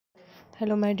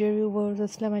Hello my dear viewers,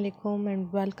 Assalamu alaikum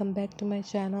and welcome back to my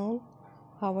channel.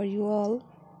 How are you all?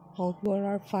 Hope you all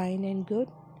are fine and good.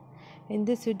 In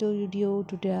this video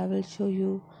today I will show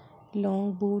you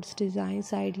long boots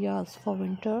designs ideas for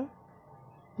winter.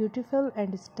 Beautiful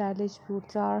and stylish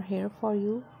boots are here for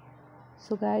you.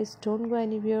 So guys, don't go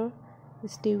anywhere.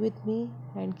 Stay with me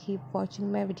and keep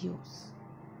watching my videos.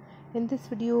 In this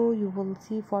video you will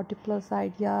see 40 plus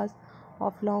ideas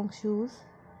of long shoes,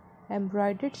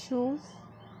 embroidered shoes.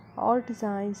 All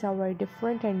designs are very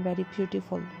different and very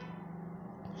beautiful.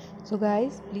 So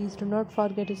guys, please do not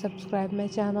forget to subscribe my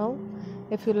channel.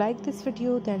 If you like this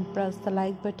video, then press the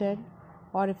like button,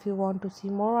 or if you want to see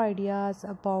more ideas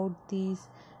about these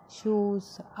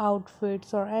shoes,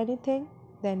 outfits or anything,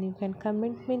 then you can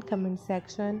comment me in comment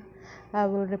section. I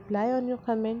will reply on your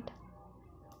comment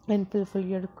and fulfill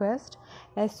your request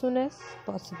as soon as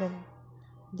possible.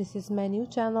 This is my new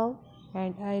channel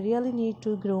and I really need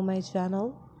to grow my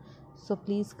channel. So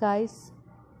please guys,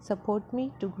 support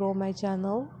me to grow my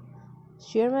channel.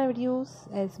 Share my videos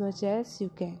as much as you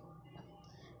can.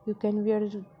 You can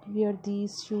wear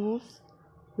these shoes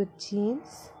with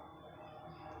jeans,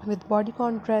 with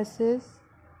bodycon dresses,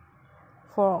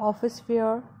 for office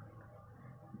wear.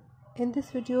 In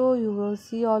this video you will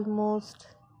see almost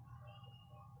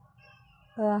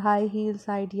high heels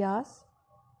ideas.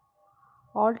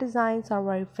 All designs are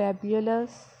very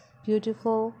fabulous,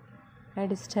 beautiful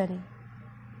and stunning.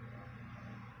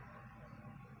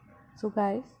 So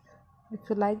guys, if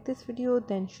you like this video,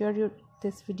 then share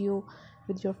this video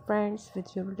with your friends,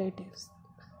 with your relatives.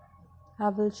 I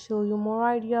will show you more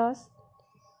ideas.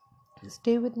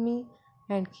 Stay with me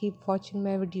and keep watching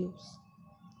my videos.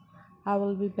 I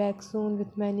will be back soon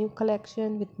with my new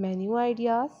collection, with my new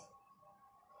ideas.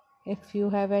 If you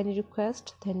have any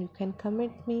request, then you can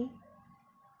comment me.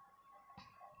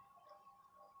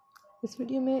 इस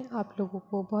video में आप लोगों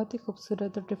को बहुत ही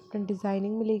खूबसूरत और different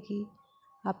designing मिलेगी.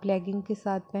 आप लेगिंग के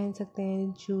साथ पहन सकते हैं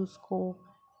इन शूज़ को,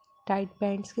 टाइट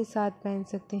पैंट्स के साथ पहन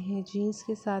सकते हैं, जीन्स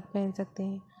के साथ पहन सकते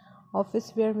हैं,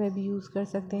 ऑफिस वेयर में भी यूज़ कर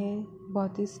सकते हैं.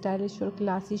 बहुत ही स्टाइलिश और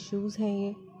क्लासी शूज़ हैं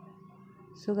ये.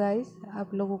 सो गाइस,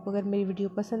 आप लोगों को अगर मेरी वीडियो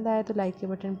पसंद आए तो लाइक के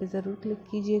बटन पे ज़रूर क्लिक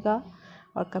कीजिएगा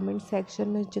और कमेंट सेक्शन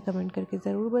में मुझे कमेंट करके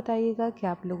ज़रूर बताइएगा कि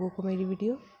आप लोगों को मेरी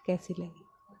वीडियो कैसी लगी.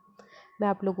 मैं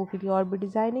आप लोगों के लिए और भी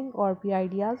डिज़ाइनिंग और भी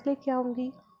आइडियाज़ लेके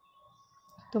आऊँगी.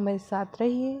 तो मेरे साथ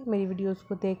रहिए, मेरी वीडियोस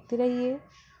को देखते रहिए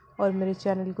और मेरे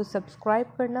चैनल को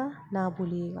सब्सक्राइब करना ना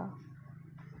भूलिएगा.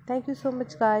 Thank you so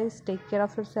much guys. Take care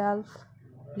of yourself.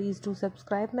 Please do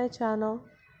subscribe my channel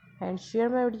and share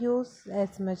my videos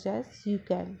as much as you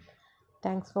can.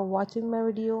 Thanks for watching my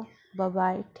video. Bye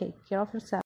bye. Take care of yourself.